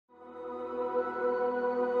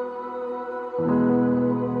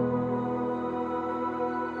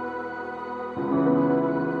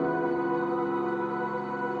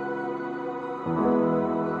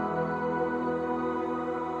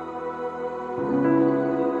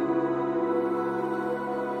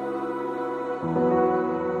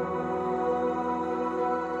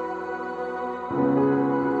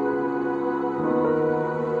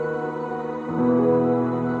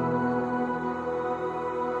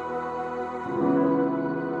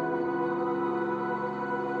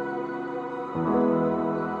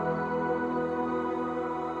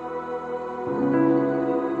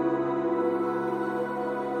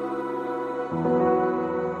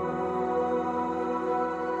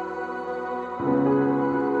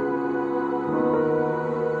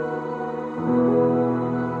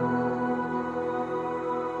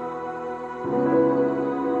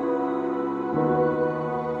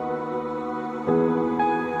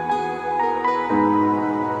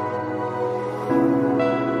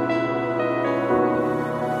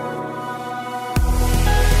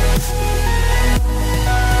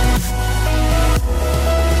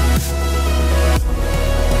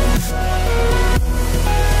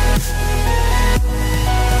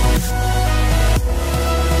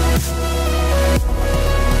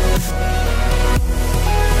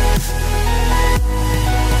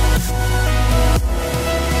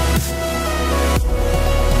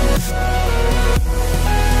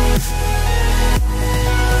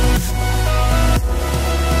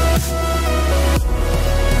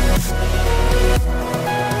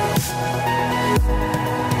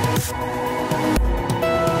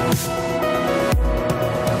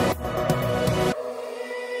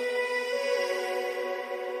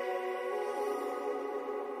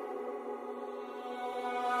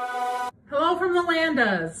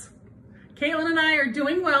you're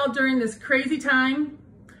doing well during this crazy time.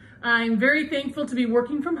 I'm very thankful to be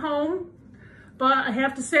working from home, but I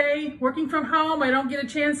have to say, working from home, I don't get a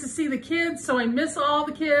chance to see the kids, so I miss all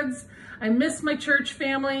the kids. I miss my church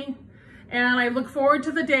family, and I look forward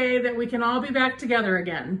to the day that we can all be back together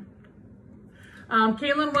again.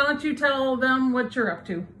 Kaylin, why don't you tell them what you're up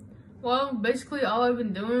to? Well, basically all I've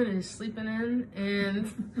been doing is sleeping in,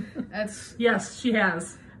 and that's... Yes, she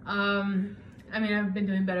has. I mean, I've been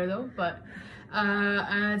doing better though, but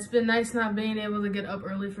it's been nice not being able to get up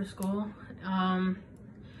early for school.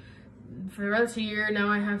 For the rest of the year, now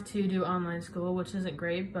I have to do online school, which isn't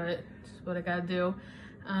great, but it's what I gotta do.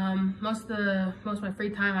 Most of my free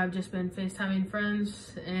time, I've just been FaceTiming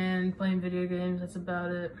friends and playing video games. That's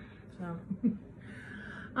about it. So.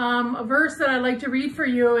 A verse that I'd like to read for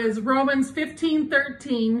you is Romans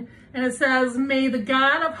 15:13, and it says, "May the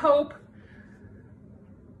God of hope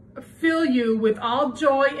fill you with all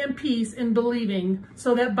joy and peace in believing,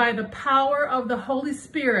 so that by the power of the Holy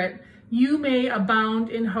Spirit you may abound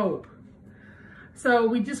in hope." So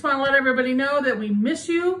we just want to let everybody know that we miss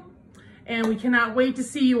you, and we cannot wait to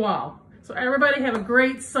see you all. So everybody have a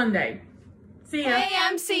great Sunday. See ya. Hey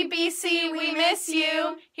MCBC, we miss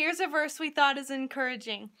you. Here's a verse we thought is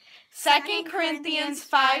encouraging. 2 Corinthians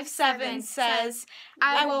 5:7 says,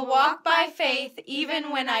 "I will walk by faith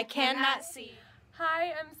even when I cannot see."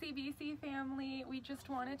 Hi MCBC family, we just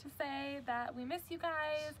wanted to say that we miss you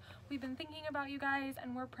guys. We've been thinking about you guys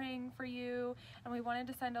and we're praying for you, and we wanted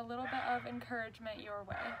to send a little bit of encouragement your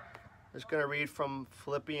way. I'm just going to read from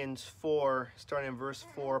Philippians 4, starting in verse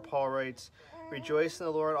 4. Paul writes, "Rejoice in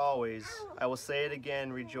the Lord always. I will say it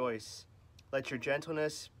again, rejoice. Let your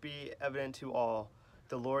gentleness be evident to all.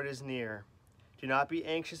 The Lord is near. Do not be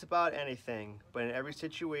anxious about anything, but in every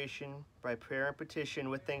situation, by prayer and petition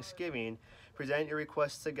with thanksgiving, present your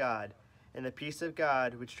requests to God. And the peace of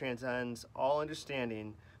God, which transcends all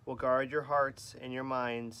understanding, will guard your hearts and your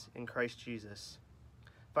minds in Christ Jesus.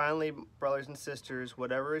 Finally, brothers and sisters,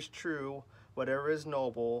 whatever is true, whatever is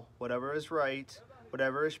noble, whatever is right,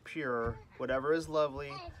 whatever is pure, whatever is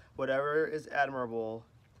lovely, whatever is admirable,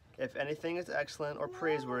 if anything is excellent or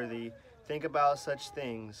praiseworthy, think about such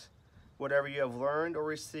things. Whatever you have learned or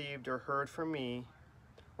received or heard from me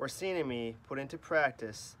or seen in me, put into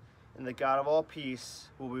practice, and the God of all peace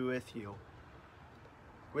will be with you."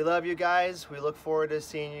 We love you guys. We look forward to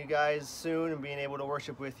seeing you guys soon and being able to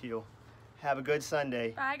worship with you. Have a good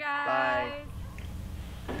Sunday. Bye guys.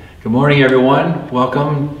 Bye. Good morning, everyone.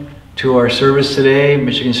 Welcome to our service today,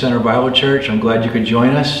 Michigan Center Bible Church. I'm glad you could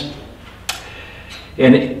join us.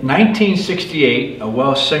 In 1968, a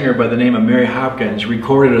Welsh singer by the name of Mary Hopkins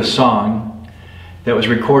recorded a song that was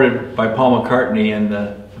recorded by Paul McCartney and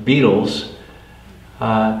the Beatles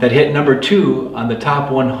that hit number 2 on the top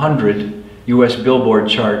 100 U.S. Billboard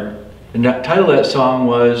chart. The title of that song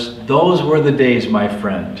was "Those Were the Days, My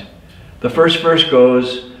Friend." The first verse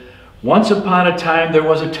goes, "Once upon a time there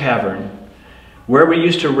was a tavern where we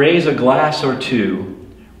used to raise a glass or two.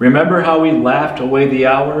 Remember how we laughed away the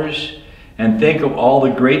hours and think of all the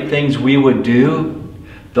great things we would do?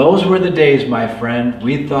 Those were the days, my friend,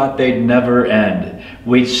 we thought they'd never end.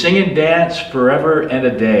 We'd sing and dance forever and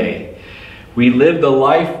a day. We lived the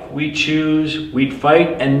life we choose, we'd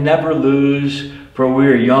fight and never lose, for we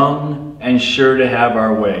were young and sure to have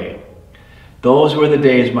our way. Those were the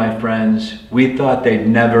days, my friends, we thought they'd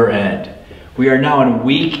never end." We are now in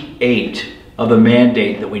week 8 of the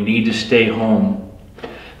mandate that we need to stay home.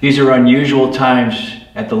 These are unusual times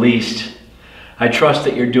at the least. I trust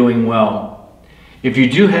that you're doing well. If you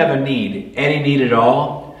do have a need, any need at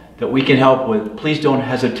all that we can help with, please don't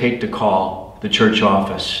hesitate to call the church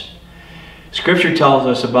office. Scripture tells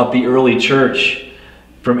us about the early church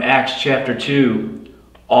from Acts chapter 2.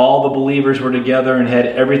 All the believers were together and had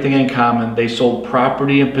everything in common. They sold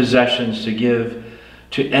property and possessions to give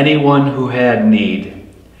to anyone who had need.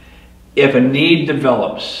 If a need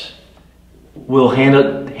develops, we'll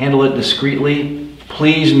handle it discreetly.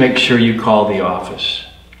 Please make sure you call the office.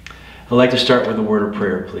 I'd like to start with a word of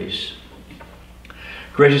prayer, please.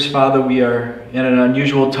 Gracious Father, we are in an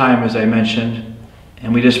unusual time, as I mentioned,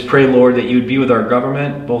 and we just pray, Lord, that you would be with our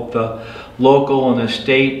government, both the local and the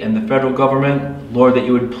state and the federal government. Lord, that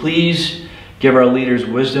you would please give our leaders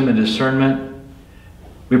wisdom and discernment.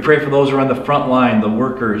 We pray for those who are on the front line, the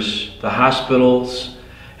workers, the hospitals,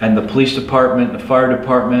 and the police department, the fire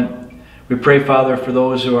department. We pray, Father, for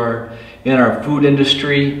those who are in our food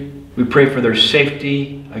industry. We pray for their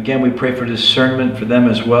safety. Again, we pray for discernment for them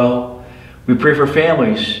as well. We pray for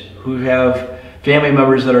families who have family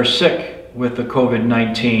members that are sick with the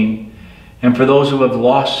COVID-19. And for those who have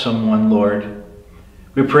lost someone, Lord,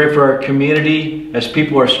 We pray for our community as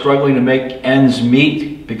people are struggling to make ends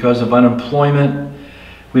meet because of unemployment.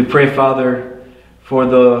 We pray, Father, for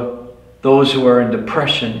those who are in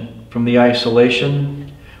depression from the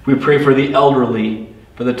isolation. We pray for the elderly,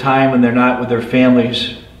 for the time when they're not with their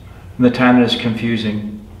families, and the time that is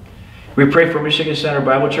confusing. We pray for Michigan Center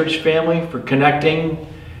Bible Church family, for connecting,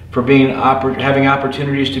 for having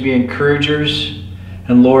opportunities to be encouragers,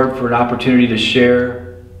 and Lord, for an opportunity to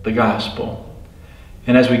share the gospel.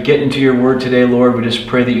 And as we get into your word today, Lord, we just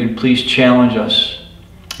pray that you'd please challenge us.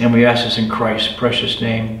 And we ask this in Christ's precious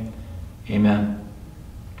name. Amen.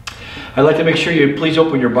 I'd like to make sure you please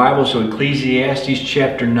open your Bibles to Ecclesiastes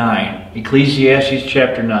chapter 9. Ecclesiastes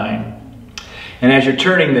chapter 9. And as you're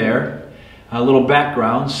turning there, a little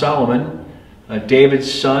background. Solomon,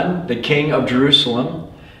 David's son, the king of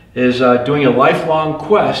Jerusalem, is doing a lifelong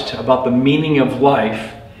quest about the meaning of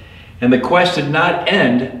life. And the quest did not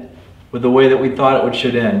end with the way that we thought it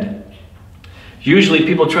should end. Usually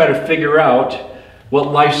people try to figure out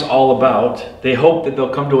what life's all about. They hope that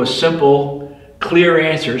they'll come to a simple, clear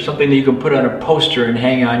answer, something that you can put on a poster and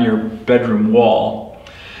hang on your bedroom wall.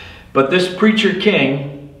 But this preacher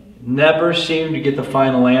king never seemed to get the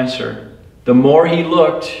final answer. The more he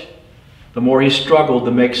looked, the more he struggled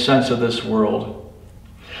to make sense of this world.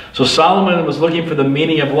 So Solomon was looking for the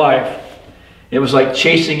meaning of life. It was like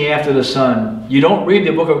chasing after the sun. You don't read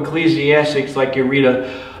the book of Ecclesiastes like you read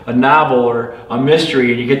a novel or a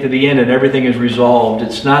mystery and you get to the end and everything is resolved.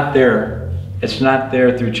 It's not there. It's not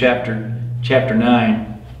there through chapter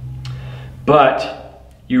 9. But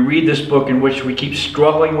you read this book in which we keep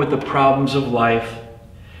struggling with the problems of life.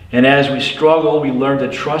 And as we struggle, we learn to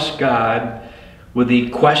trust God with the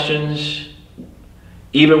questions,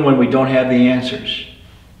 even when we don't have the answers.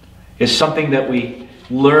 It's something that we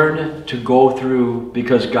learn to go through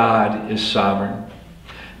because God is sovereign.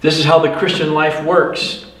 This is how the Christian life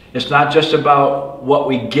works. It's not just about what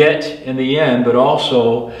we get in the end, but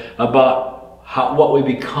also about what we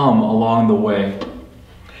become along the way.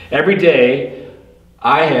 Every day,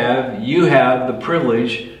 you have the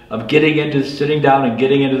privilege of sitting down and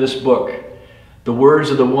getting into this book, the words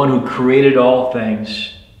of the one who created all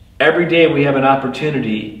things. Every day we have an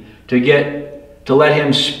opportunity to let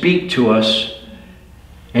him speak to us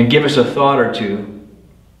and give us a thought or two.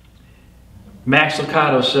 Max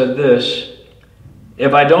Lucado said this: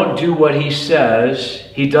 if I don't do what he says,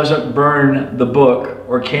 he doesn't burn the book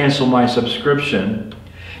or cancel my subscription.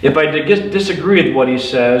 If I disagree with what he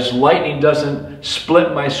says, lightning doesn't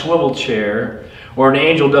split my swivel chair, or an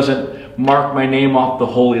angel doesn't mark my name off the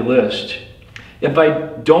holy list. If I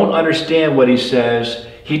don't understand what he says,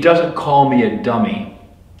 he doesn't call me a dummy.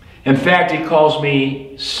 In fact, he calls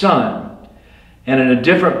me son, and in a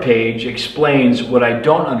different page explains what I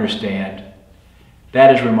don't understand.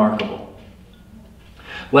 That is remarkable.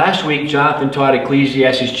 Last week, Jonathan taught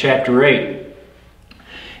Ecclesiastes chapter 8.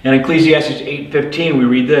 In Ecclesiastes 8:15, we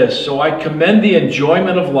read this: so I commend the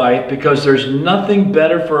enjoyment of life, because there's nothing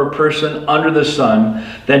better for a person under the sun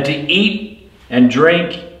than to eat and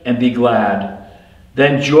drink and be glad.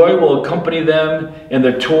 Then joy will accompany them in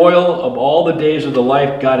the toil of all the days of the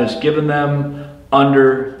life God has given them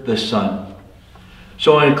under the sun.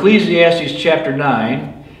 So in Ecclesiastes chapter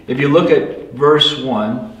 9, if you look at verse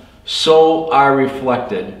 1, so I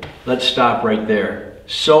reflected. Let's stop right there.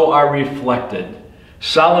 So I reflected.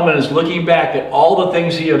 Solomon is looking back at all the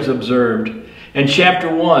things he has observed. In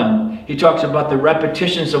chapter 1, he talks about the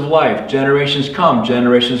repetitions of life. Generations come,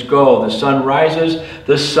 generations go. The sun rises,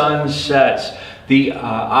 the sun sets. The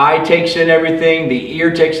eye takes in everything, the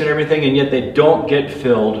ear takes in everything, and yet they don't get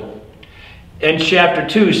filled. In chapter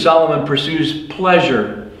 2, Solomon pursues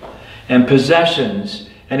pleasure and possessions,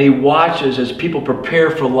 and he watches as people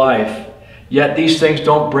prepare for life. Yet these things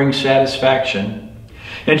don't bring satisfaction.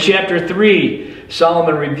 In chapter 3,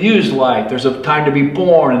 Solomon reviews life. There's a time to be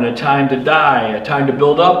born and a time to die, a time to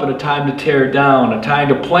build up and a time to tear down, a time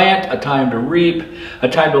to plant, a time to reap, a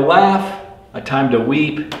time to laugh, a time to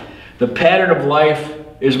weep. The pattern of life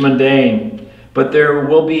is mundane, but there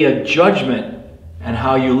will be a judgment on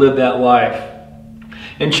how you live that life.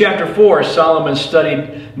 In chapter 4, Solomon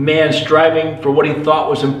studied man striving for what he thought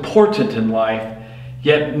was important in life,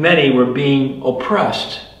 yet many were being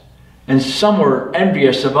oppressed, and some were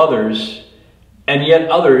envious of others, and yet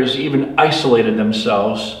others even isolated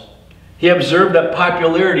themselves. He observed that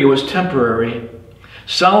popularity was temporary.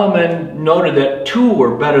 Solomon noted that two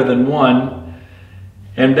were better than one,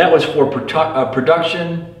 and that was for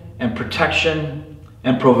production and protection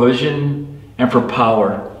and provision and for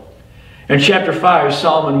power. In chapter 5,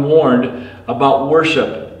 Solomon warned about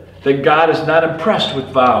worship, that God is not impressed with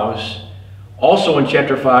vows. Also in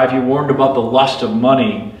chapter 5, he warned about the lust of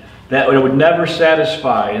money, that it would never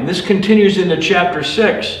satisfy. And this continues into chapter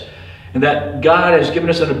 6, and that God has given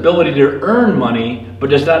us an ability to earn money, but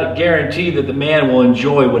does not guarantee that the man will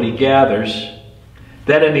enjoy what he gathers.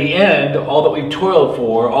 That in the end, all that we've toiled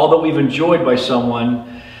for, all that we've enjoyed by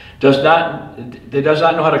someone, does not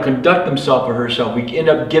know how to conduct himself or herself. We end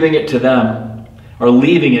up giving it to them or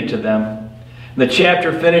leaving it to them. And the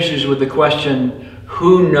chapter finishes with the question,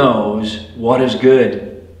 who knows what is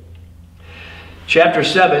good? Chapter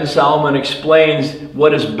 7, Solomon explains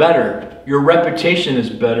what is better. Your reputation is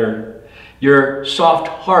better. Your soft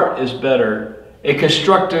heart is better. A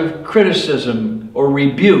constructive criticism or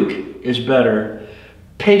rebuke is better.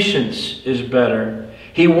 Patience is better.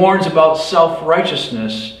 He warns about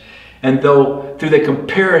self-righteousness and through the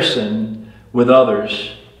comparison with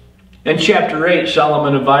others. In chapter 8,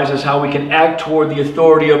 Solomon advises how we can act toward the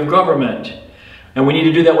authority of government. And we need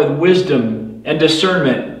to do that with wisdom and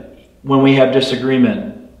discernment when we have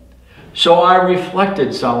disagreement. So I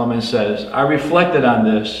reflected, Solomon says. I reflected on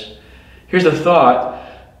this. Here's a thought.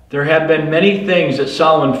 There have been many things that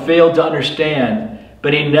Solomon failed to understand,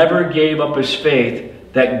 but he never gave up his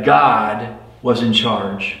faith that God was in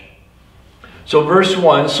charge. So verse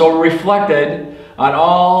 1, so reflected on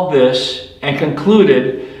all this and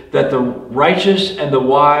concluded that the righteous and the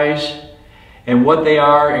wise and what they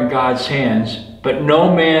are in God's hands, but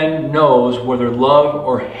no man knows whether love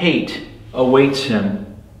or hate awaits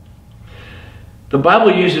him. The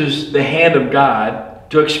Bible uses the hand of God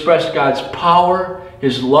to express God's power,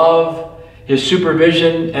 his love, his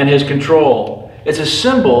supervision, and his control. It's a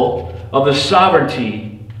symbol of the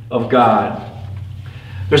sovereignty of God.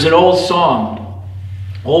 There's an old song,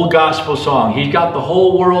 old gospel song. He's got the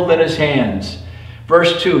whole world in his hands.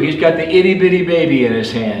 Verse 2, he's got the itty bitty baby in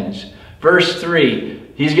his hands. Verse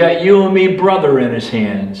 3, he's got you and me brother in his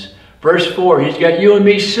hands. Verse 4, he's got you and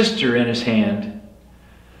me sister in his hand.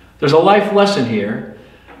 There's a life lesson here.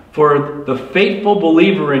 For the faithful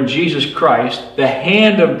believer in Jesus Christ, the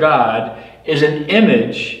hand of God is an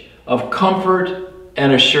image of comfort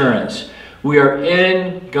and assurance. We are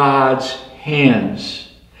in God's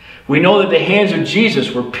hands. We know that the hands of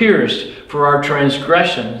Jesus were pierced for our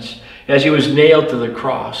transgressions as he was nailed to the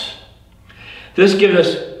cross. This gives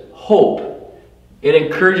us hope. It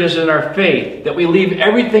encourages in our faith that we leave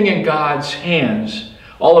everything in God's hands.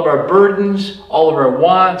 All of our burdens, all of our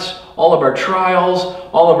wants, all of our trials,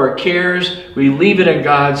 all of our cares, we leave it in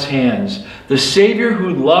God's hands. The Savior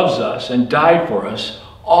who loves us and died for us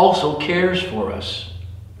also cares for us.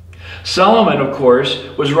 Solomon, of course,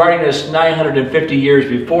 was writing this 950 years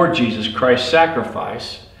before Jesus Christ's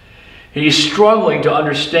sacrifice. And he's struggling to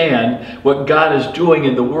understand what God is doing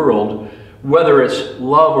in the world, whether it's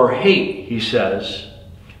love or hate, he says.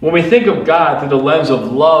 When we think of God through the lens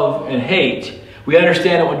of love and hate, we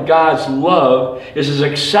understand that when God's love is his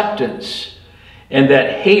acceptance, and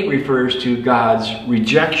that hate refers to God's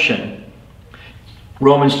rejection.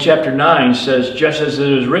 Romans chapter 9 says, just as it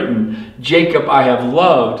is written, Jacob I have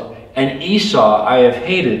loved, and Esau I have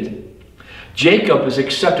hated. Jacob is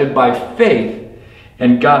accepted by faith,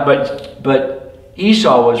 and God, but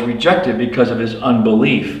Esau was rejected because of his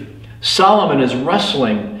unbelief. Solomon is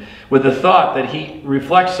wrestling with the thought that he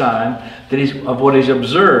reflects on, of what he's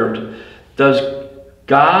observed. Does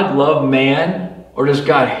God love man, or does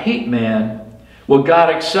God hate man? Will God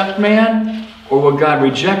accept man, or will God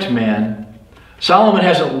reject man? Solomon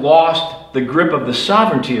hasn't lost the grip of the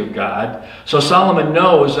sovereignty of God, so Solomon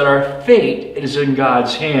knows that our fate is in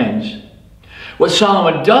God's hands. What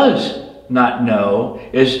Solomon does not know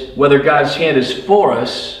is whether God's hand is for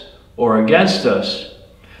us or against us.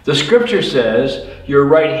 The scripture says, your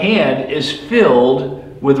right hand is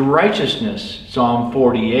filled with righteousness, Psalm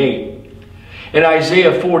 48. In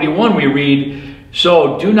Isaiah 41 we read,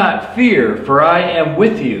 so do not fear, for I am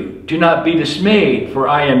with you. Do not be dismayed, for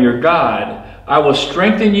I am your God. I will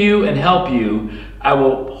strengthen you and help you. I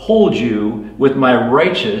will hold you with my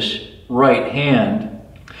righteous right hand.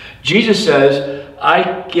 Jesus says,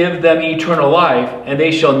 I give them eternal life, and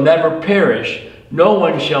they shall never perish. No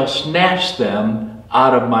one shall snatch them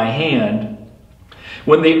out of my hand.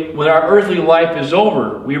 When our earthly life is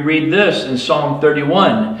over, we read this in Psalm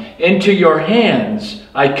 31. Into your hands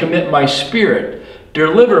I commit my spirit.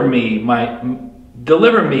 Deliver me,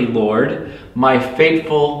 Lord, my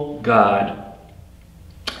faithful God.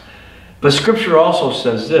 But Scripture also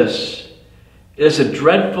says this. It is a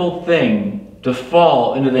dreadful thing to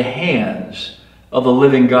fall into the hands of the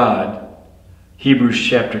living God. Hebrews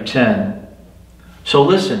chapter 10. So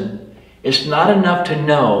listen, it's not enough to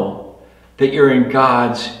know that you're in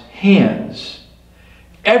God's hands.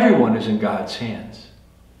 Everyone is in God's hands.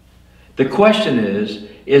 The question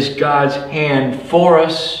is God's hand for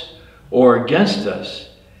us or against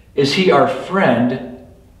us? Is he our friend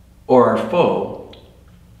or our foe?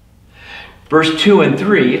 Verse 2 and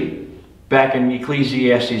 3, back in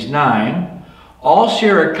Ecclesiastes 9, all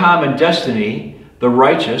share a common destiny, the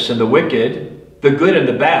righteous and the wicked, the good and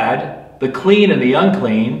the bad, the clean and the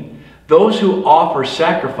unclean, those who offer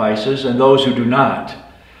sacrifices and those who do not.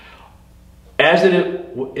 As it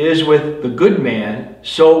is with the good man,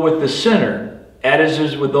 so with the sinner. As it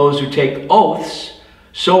is with those who take oaths,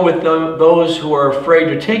 so with those who are afraid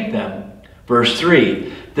to take them. Verse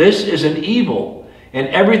 3, this is an evil, and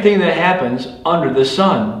everything that happens under the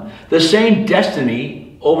sun. The same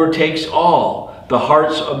destiny overtakes all. The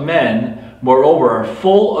hearts of men, moreover, are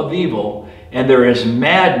full of evil, and there is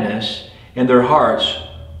madness in their hearts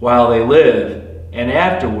while they live, and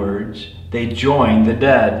afterwards they join the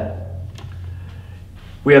dead.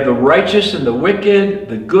 We have the righteous and the wicked,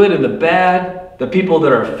 the good and the bad, the people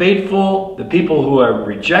that are faithful, the people who have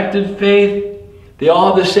rejected faith. They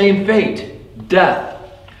all have the same fate, death.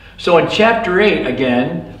 So in chapter 8,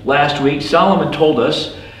 again, last week, Solomon told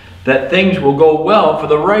us that things will go well for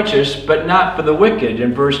the righteous, but not for the wicked,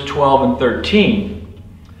 in verse 12 and 13.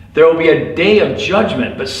 There will be a day of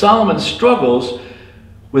judgment, but Solomon struggles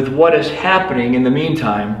with what is happening in the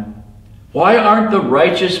meantime. Why aren't the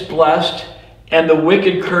righteous blessed and the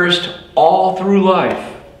wicked cursed all through life?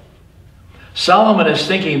 Solomon is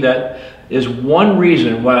thinking that is one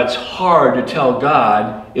reason why it's hard to tell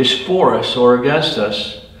God is for us or against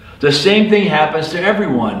us. The same thing happens to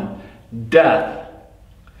everyone, death.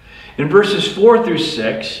 In verses 4 through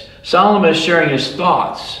 6, Solomon is sharing his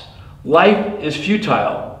thoughts. Life is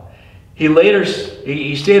futile.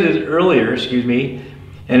 He stated earlier,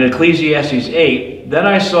 in Ecclesiastes 8, then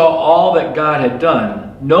I saw all that God had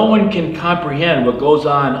done. No one can comprehend what goes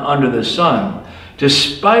on under the sun.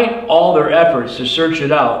 Despite all their efforts to search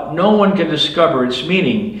it out, no one can discover its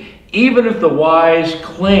meaning. Even if the wise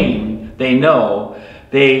claim they know,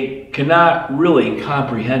 they cannot really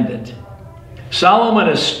comprehend it. Solomon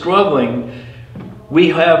is struggling. We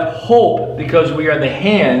have hope because we are in the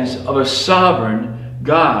hands of a sovereign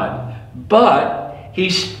God. But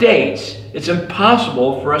he states it's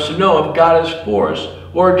impossible for us to know if God is for us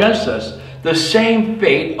or against us. The same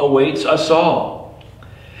fate awaits us all.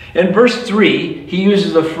 In verse 3, he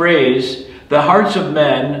uses the phrase, the hearts of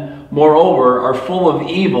men, moreover, are full of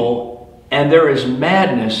evil, and there is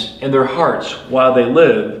madness in their hearts while they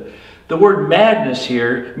live. The word madness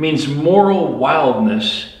here means moral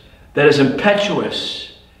wildness that is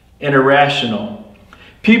impetuous and irrational.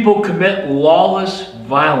 People commit lawless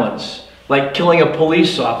violence, like killing a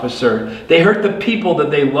police officer. They hurt the people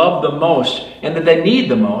that they love the most and that they need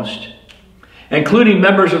the most, including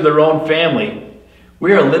members of their own family.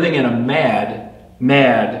 We are living in a mad,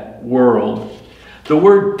 mad world. The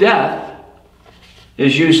word death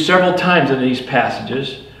is used several times in these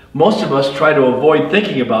passages. Most of us try to avoid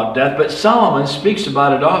thinking about death, but Solomon speaks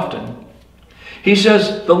about it often. He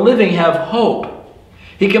says, the living have hope.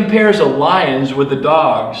 He compares the lions with the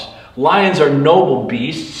dogs. Lions are noble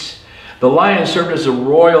beasts. The lion served as a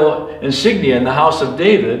royal insignia in the house of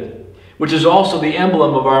David, which is also the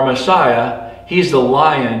emblem of our Messiah. He's the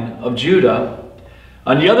Lion of Judah.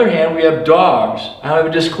 On the other hand, we have dogs. I have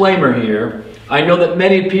a disclaimer here. I know that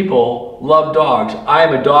many people love dogs. I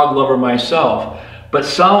am a dog lover myself. But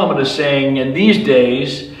Solomon is saying in these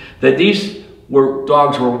days that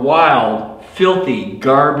dogs were wild, filthy,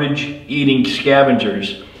 garbage-eating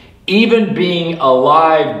scavengers. Even being a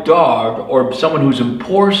live dog or someone who's in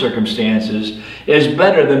poor circumstances is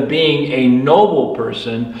better than being a noble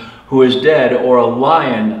person who is dead, or a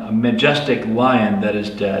lion, a majestic lion that is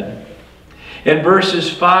dead. In verses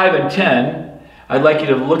 5 and 10, I'd like you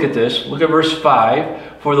to look at this. Look at verse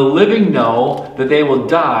 5. For the living know that they will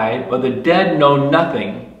die, but the dead know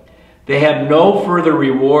nothing. They have no further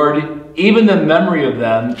reward. Even the memory of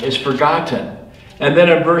them is forgotten. And then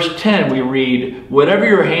in verse 10 we read, whatever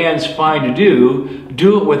your hands find to do,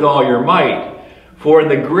 do it with all your might. For in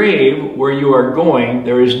the grave where you are going,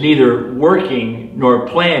 there is neither working, nor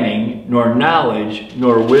planning, nor knowledge,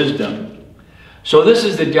 nor wisdom. So this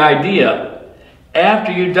is the idea.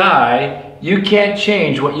 After you die, you can't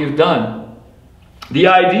change what you've done. The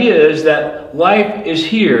idea is that life is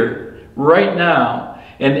here, right now,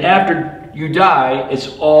 and after you die, it's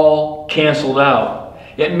all canceled out.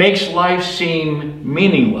 It makes life seem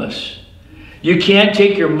meaningless. You can't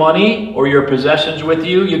take your money or your possessions with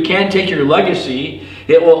you. You can't take your legacy.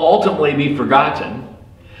 It will ultimately be forgotten.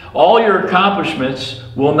 All your accomplishments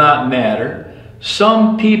will not matter.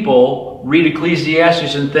 Some people read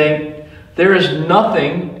Ecclesiastes and think there is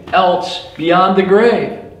nothing else beyond the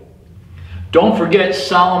grave. Don't forget,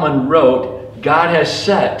 Solomon wrote, God has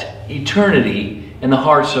set eternity in the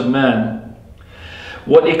hearts of men.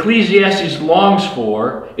 What Ecclesiastes longs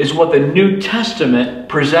for is what the New Testament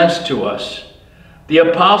presents to us. The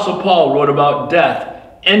Apostle Paul wrote about death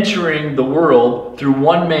entering the world through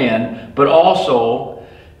one man, but also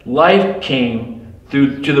life came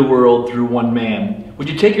to the world through one man. Would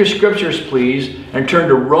you take your scriptures, please, and turn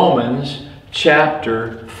to Romans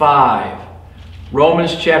chapter 5.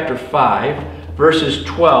 Romans chapter 5, verses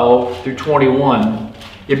 12 through 21.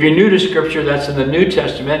 If you're new to Scripture, that's in the New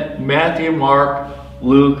Testament: Matthew, Mark,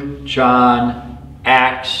 Luke, John,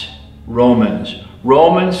 Acts, Romans.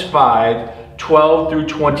 Romans 5, 12 through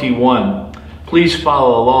 21. Please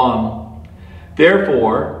follow along.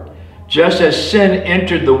 Therefore, just as sin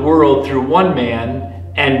entered the world through one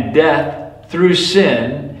man, and death through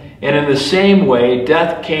sin, and in the same way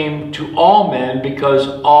death came to all men because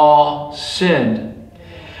all sinned.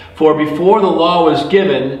 For before the law was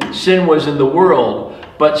given, sin was in the world,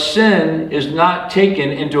 but sin is not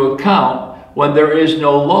taken into account when there is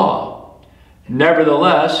no law.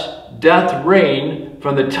 Nevertheless, death reigned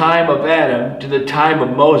from the time of Adam to the time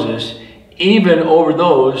of Moses, even over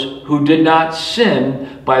those who did not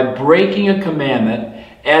sin by breaking a commandment,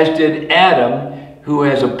 as did Adam, who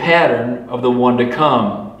has a pattern of the one to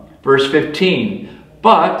come. Verse 15,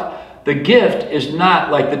 but the gift is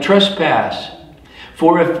not like the trespass.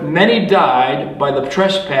 For if many died by the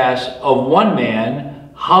trespass of one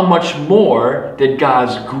man, how much more did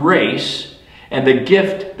God's grace and the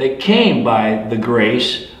gift that came by the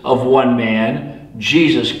grace of one man,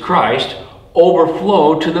 Jesus Christ,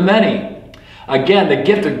 overflow to the many? Again, the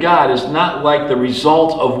gift of God is not like the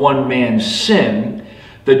result of one man's sin.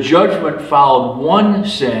 The judgment followed one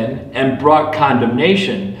sin and brought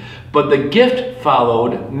condemnation, but the gift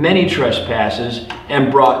followed many trespasses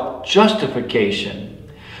and brought justification.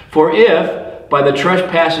 For if, by the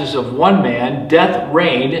trespasses of one man, death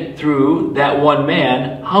reigned through that one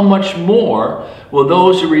man, how much more will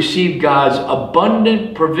those who receive God's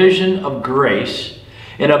abundant provision of grace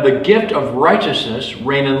and of the gift of righteousness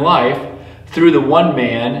reign in life through the one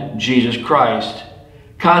man, Jesus Christ?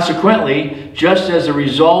 Consequently, just as the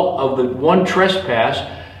result of the one trespass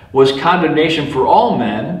was condemnation for all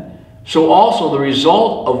men, so also the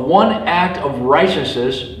result of one act of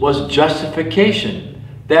righteousness was justification.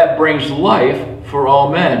 That brings life for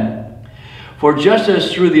all men. For just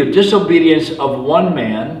as through the disobedience of one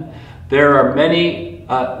man, there are many,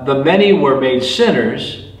 the many were made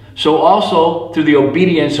sinners, so also through the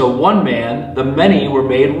obedience of one man, the many were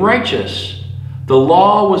made righteous. The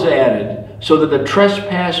law was added so that the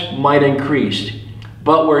trespass might increase.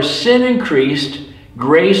 But where sin increased,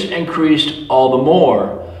 grace increased all the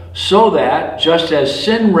more, so that just as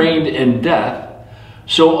sin reigned in death,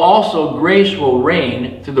 so also grace will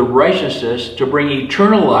reign through the righteousness to bring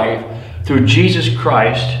eternal life through Jesus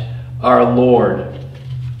Christ our Lord.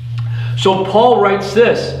 So Paul writes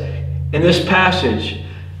this in this passage,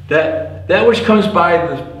 that which comes by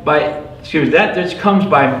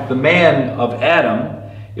the man of Adam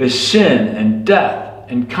is sin and death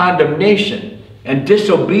and condemnation and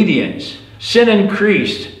disobedience. Sin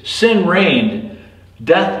increased, sin reigned,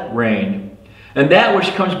 death reigned. And that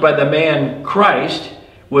which comes by the man Christ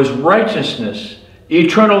was righteousness,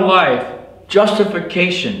 eternal life,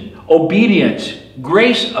 justification, obedience,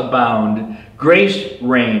 grace abound, grace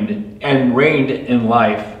reigned, and reigned in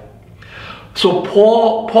life. So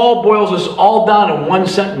Paul boils this all down in one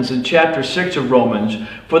sentence in chapter 6 of Romans.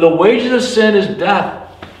 For the wages of sin is death,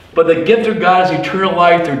 but the gift of God is eternal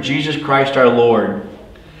life through Jesus Christ our Lord.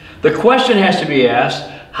 The question has to be asked,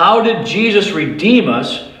 how did Jesus redeem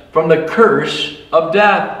us from the curse of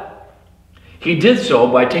death? He did so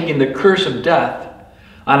by taking the curse of death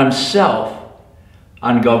on himself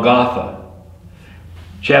on Golgotha.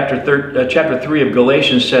 Chapter 3 of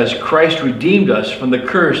Galatians says, Christ redeemed us from the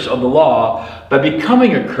curse of the law by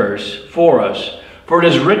becoming a curse for us. For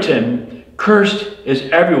it is written, cursed is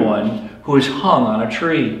everyone who is hung on a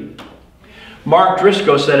tree. Mark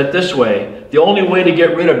Driscoll said it this way, the only way to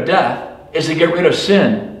get rid of death is to get rid of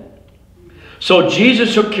sin. So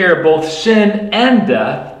Jesus took care of both sin and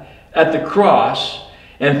death at the cross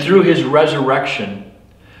and through his resurrection.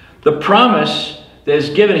 The promise that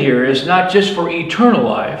is given here is not just for eternal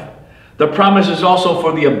life. The promise is also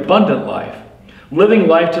for the abundant life, living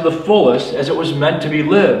life to the fullest as it was meant to be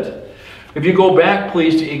lived. If you go back,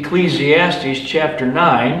 please, to Ecclesiastes chapter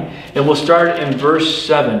 9, and we'll start in verse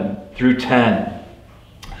 7 through 10.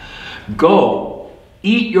 Go,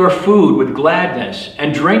 eat your food with gladness,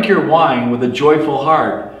 and drink your wine with a joyful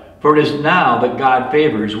heart, for it is now that God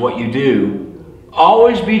favors what you do.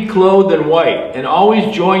 Always be clothed in white, and always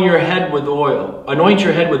anoint your head with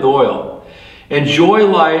oil. Enjoy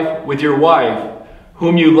life with your wife,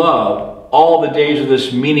 whom you love, all the days of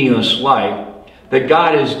this meaningless life that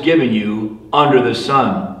God has given you under the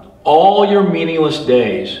sun. All your meaningless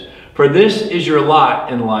days. For this is your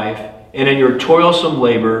lot in life, and in your toilsome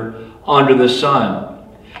labor under the sun.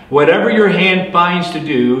 Whatever your hand finds to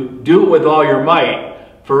do, do it with all your might.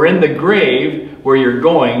 For in the grave where you're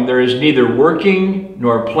going, there is neither working,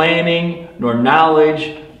 nor planning, nor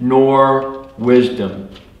knowledge, nor wisdom.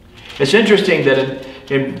 It's interesting that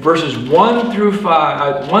in verses 1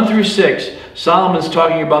 through 6, Solomon's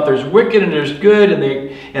talking about there's wicked and there's good, and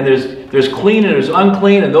there's clean and there's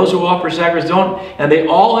unclean, and those who offer sacrifice don't, and they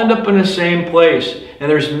all end up in the same place. And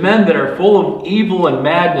there's men that are full of evil and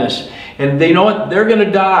madness, and they know what? They're going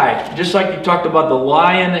to die. Just like you talked about the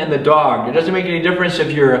lion and the dog. It doesn't make any difference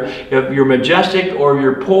if you're majestic or if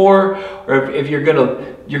you're poor, or if you're going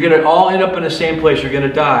to all end up in the same place. You're going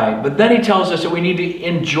to die. But then he tells us that we need to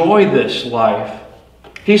enjoy this life.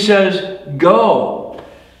 He says, go.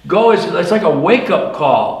 Go is it's like a wake-up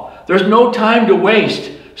call. There's no time to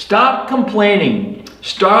waste. Stop complaining.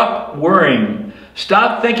 Stop worrying.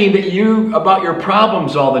 Stop thinking about your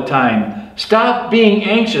problems all the time. Stop being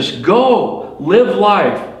anxious. Go. Live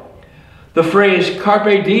life. The phrase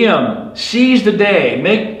carpe diem, seize the day.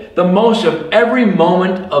 Make the most of every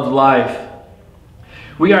moment of life.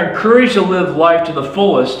 We are encouraged to live life to the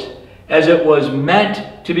fullest as it was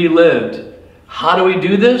meant to be lived. How do we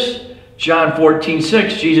do this? John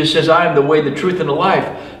 14:6, Jesus says, I am the way, the truth, and the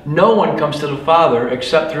life. No one comes to the Father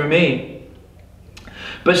except through me.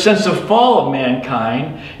 But since the fall of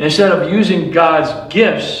mankind, instead of using God's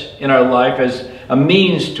gifts in our life as a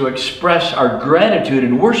means to express our gratitude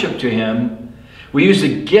and worship to Him, we use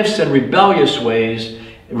the gifts in rebellious ways.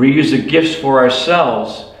 We use the gifts for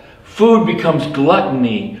ourselves. Food becomes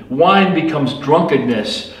gluttony. Wine becomes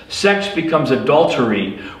drunkenness. Sex becomes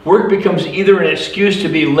adultery. Work becomes either an excuse to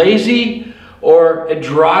be lazy or it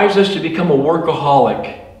drives us to become a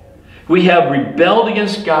workaholic. We have rebelled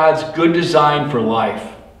against God's good design for life.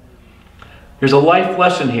 There's a life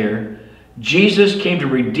lesson here. Jesus came to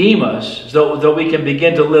redeem us so that we can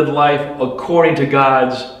begin to live life according to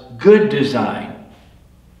God's good design.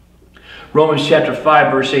 Romans chapter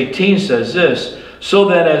 5 verse 18 says this, so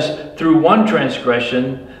that as through one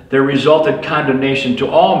transgression there resulted condemnation to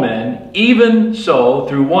all men, even so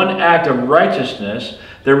through one act of righteousness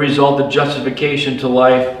there resulted justification to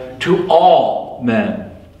life to all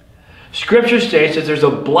men. Scripture states that there's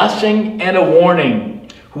a blessing and a warning.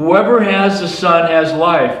 Whoever has the Son has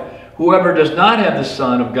life. Whoever does not have the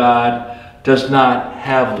Son of God does not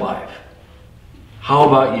have life. How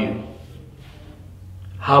about you?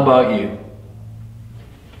 How about you?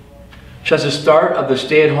 Since the start of the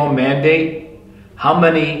stay-at-home mandate, how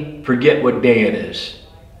many forget what day it is?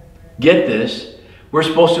 Get this, we're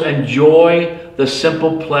supposed to enjoy the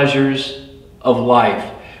simple pleasures of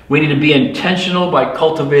life. We need to be intentional by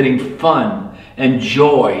cultivating fun and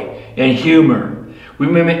joy and humor. We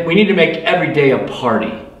need to make every day a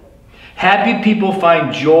party. Happy people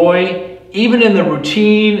find joy even in the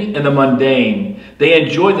routine and the mundane. They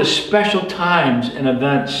enjoy the special times and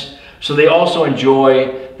events, so they also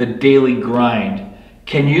enjoy the daily grind.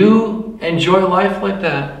 Can you enjoy life like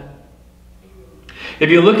that? If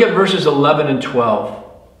you look at verses 11 and 12,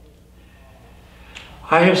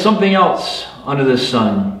 I have something else under the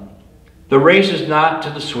sun. The race is not to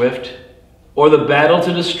the swift, or the battle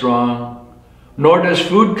to the strong, nor does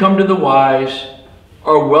food come to the wise,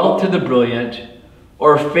 or wealth to the brilliant,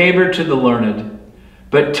 or favor to the learned,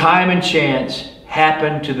 but time and chance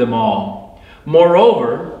happen to them all.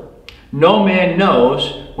 Moreover, no man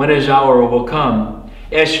knows when his hour will come.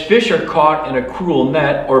 As fish are caught in a cruel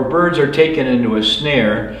net, or birds are taken into a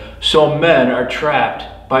snare, so men are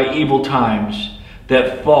trapped by evil times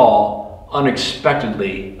that fall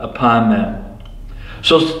unexpectedly upon them.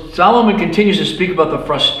 So Solomon continues to speak about the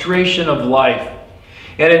frustration of life.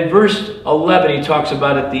 And in verse 11, he talks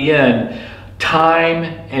about at the end, time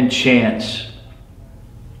and chance.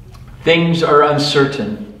 Things are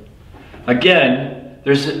uncertain. Again,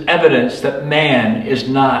 there's evidence that man is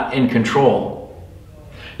not in control.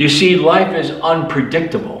 You see, life is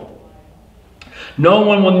unpredictable. No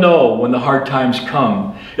one will know when the hard times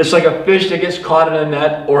come. It's like a fish that gets caught in a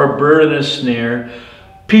net or a bird in a snare.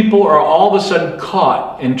 People are all of a sudden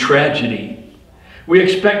caught in tragedy. We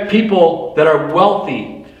expect people that are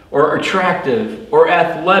wealthy or attractive or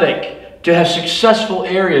athletic to have successful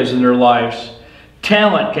areas in their lives.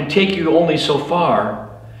 Talent can take you only so far.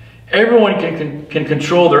 Everyone can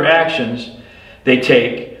control their actions they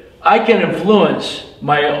take. I can influence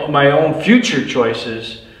my own future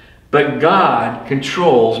choices, but God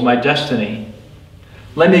controls my destiny.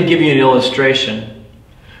 Let me give you an illustration.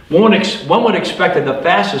 One would expect that the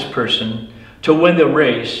fastest person to win the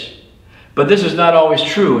race, but this is not always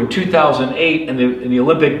true. In 2008, in the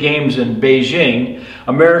Olympic Games in Beijing,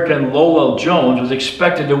 American Lola Jones was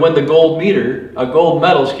expected to win the gold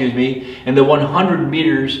medal, in the 100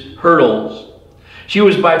 meters hurdles. She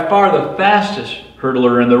was by far the fastest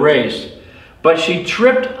hurdler in the race, but she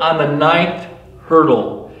tripped on the 9th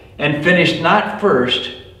hurdle and finished not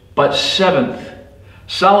first, but 7th.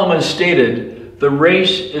 Solomon stated, "The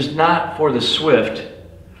race is not for the swift.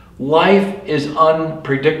 Life is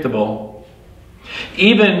unpredictable."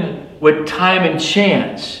 Even with time and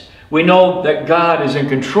chance, we know that God is in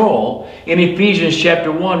control. In Ephesians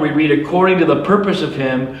chapter 1, we read, "According to the purpose of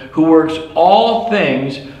Him who works all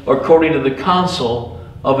things according to the counsel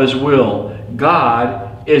of His will." God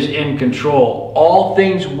is in control. All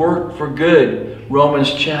things work for good.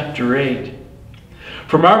 Romans chapter 8.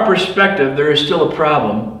 From our perspective, there is still a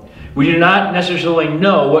problem. We do not necessarily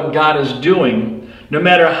know what God is doing. No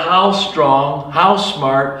matter how strong, how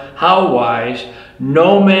smart, how wise,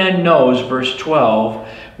 no man knows, verse 12,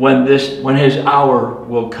 when his hour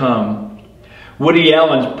will come. Woody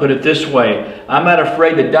Allen put it this way, "I'm not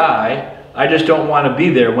afraid to die, I just don't want to be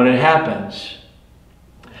there when it happens."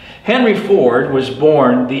 Henry Ford was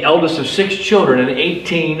born the eldest of 6 children in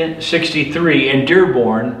 1863 in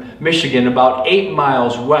Dearborn, Michigan, about 8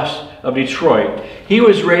 miles west of Detroit. He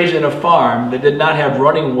was raised in a farm that did not have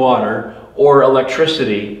running water or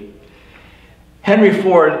electricity. Henry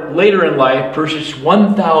Ford later in life purchased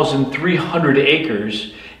 1,300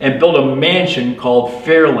 acres and built a mansion called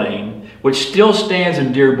Fairlane, which still stands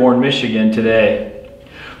in Dearborn, Michigan today.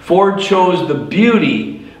 Ford chose the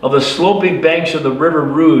beauty of the sloping banks of the River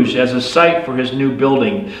Rouge as a site for his new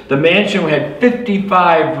building. The mansion had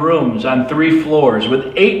 55 rooms on 3 floors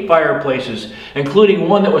with 8 fireplaces, including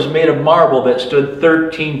one that was made of marble that stood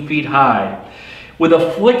 13 feet high. With a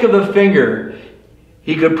flick of the finger,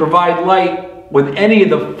 he could provide light with any of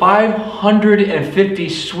the 550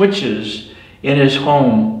 switches in his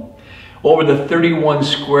home over the 31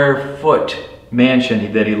 square foot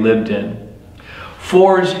mansion that he lived in.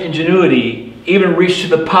 Ford's ingenuity even reached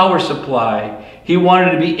to the power supply. He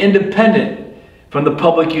wanted to be independent from the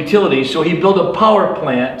public utilities, so he built a power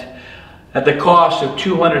plant at the cost of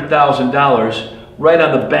 $200,000 right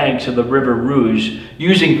on the banks of the River Rouge,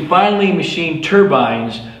 using finely machined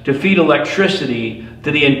turbines to feed electricity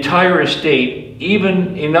to the entire estate,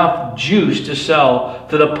 even enough juice to sell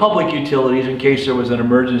to the public utilities in case there was an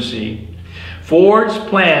emergency. Ford's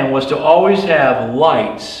plan was to always have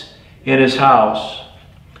lights in his house.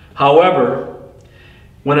 However,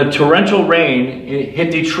 when a torrential rain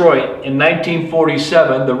hit Detroit in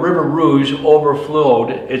 1947, the River Rouge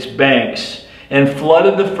overflowed its banks and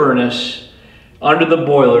flooded the furnace under the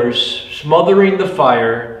boilers, smothering the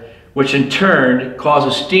fire, which in turn caused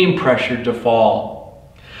the steam pressure to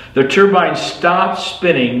fall. The turbine stopped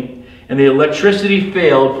spinning and the electricity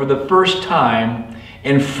failed for the first time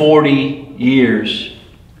in 40 years.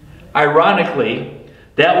 Ironically,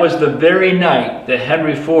 that was the very night that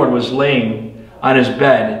Henry Ford was laying on his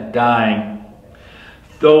bed, dying.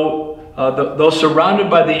 Though surrounded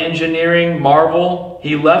by the engineering marvel,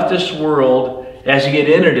 he left this world as he had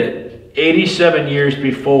entered it 87 years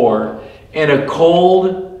before in a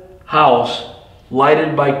cold house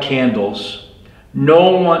lighted by candles.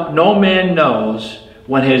 No man knows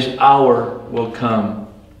when his hour will come.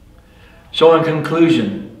 So in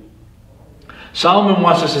conclusion, Solomon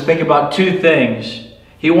wants us to think about 2 things.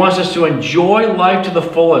 He wants us to enjoy life to the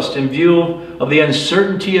fullest in view of the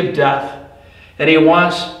uncertainty of death. And he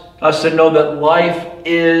wants us to know that life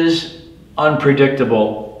is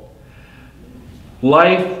unpredictable.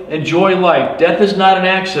 Enjoy life. Death is not an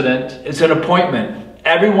accident, it's an appointment.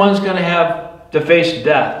 Everyone's going to have to face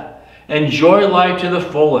death. Enjoy life to the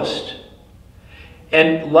fullest.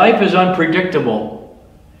 And life is unpredictable.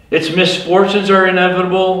 Its misfortunes are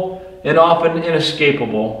inevitable and often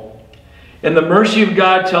inescapable. And the mercy of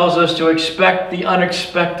God tells us to expect the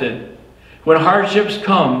unexpected. When hardships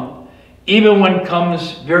come, even when it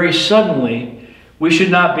comes very suddenly, we should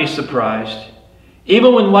not be surprised.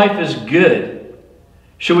 Even when life is good,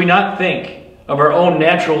 should we not think of our own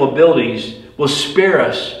natural abilities will spare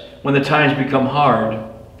us when the times become hard?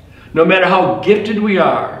 No matter how gifted we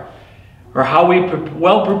are, or how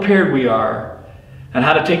well prepared we are, and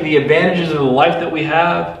how to take the advantages of the life that we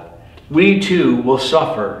have, we too will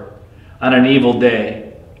suffer on an evil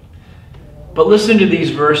day. But listen to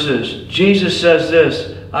these verses. Jesus says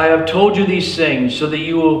this, "I have told you these things so that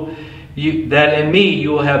that in me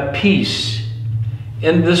you will have peace.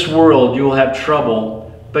 In this world you will have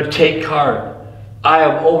trouble, but take heart. I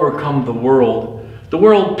have overcome the world. The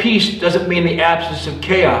world peace doesn't mean the absence of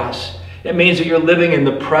chaos. It means that you're living in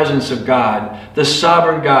the presence of God, the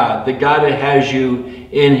sovereign God, the God that has you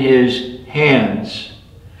in his hands.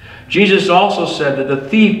 Jesus also said that the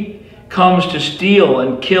thief comes to steal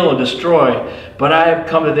and kill and destroy, but I have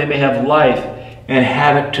come that they may have life and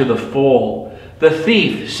have it to the full. The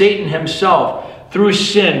thief, Satan himself, through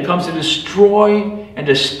sin, comes to destroy and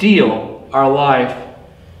to steal our life.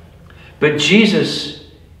 But Jesus,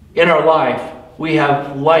 in our life, we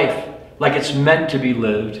have life like it's meant to be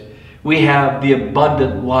lived. We have the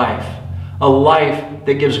abundant life, a life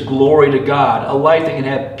that gives glory to God, a life that can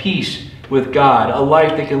have peace with God, a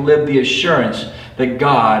life that can live the assurance that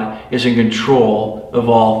God is in control of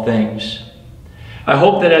all things. I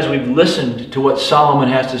hope that as we've listened to what Solomon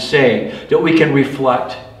has to say, that we can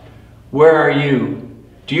reflect. Where are you?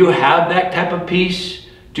 Do you have that type of peace?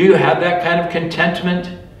 Do you have that kind of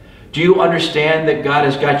contentment? Do you understand that God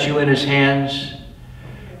has got you in his hands?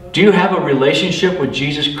 Do you have a relationship with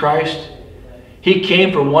Jesus Christ? He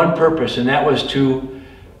came for one purpose, and that was to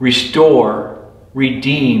restore,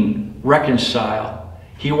 redeem, reconcile.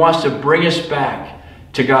 He wants to bring us back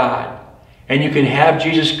to God. And you can have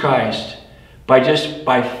Jesus Christ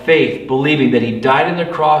by faith, believing that he died on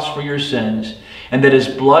the cross for your sins, and that his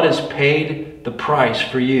blood has paid the price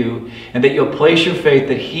for you, and that you'll place your faith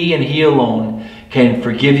that he and he alone can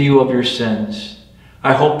forgive you of your sins.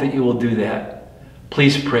 I hope that you will do that.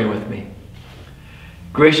 Please pray with me.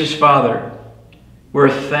 Gracious Father, we're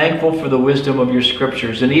thankful for the wisdom of your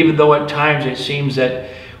scriptures, and even though at times it seems that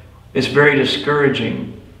it's very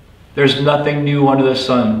discouraging, there's nothing new under the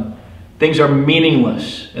sun. Things are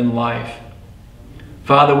meaningless in life.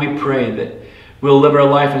 Father, we pray that we'll live our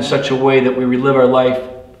life in such a way that we relive our life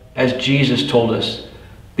as Jesus told us,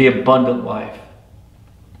 the abundant life.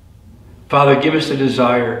 Father, give us the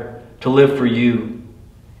desire to live for you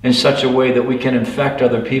in such a way that we can infect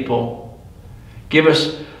other people. Give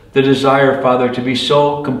us the desire, Father, to be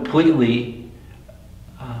so completely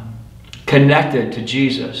connected to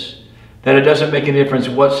Jesus that it doesn't make any difference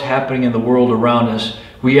what's happening in the world around us.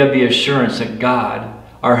 We have the assurance that God,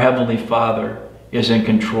 our Heavenly Father, is in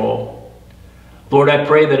control. Lord, I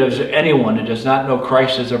pray that if there's anyone that does not know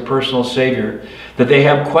Christ as their personal Savior, that they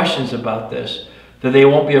have questions about this, that they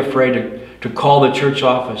won't be afraid to call the church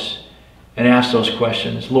office and ask those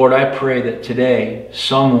questions. Lord, I pray that today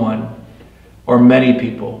someone or many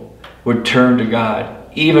people would turn to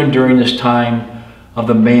God, even during this time of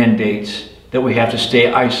the mandates that we have to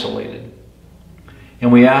stay isolated.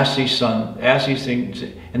 And we ask these things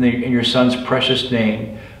in your Son's precious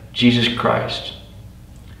name, Jesus Christ.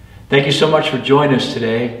 Thank you so much for joining us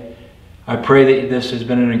today. I pray that this has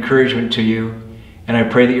been an encouragement to you, and I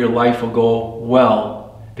pray that your life will go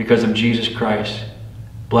well because of Jesus Christ.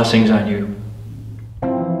 Blessings on you.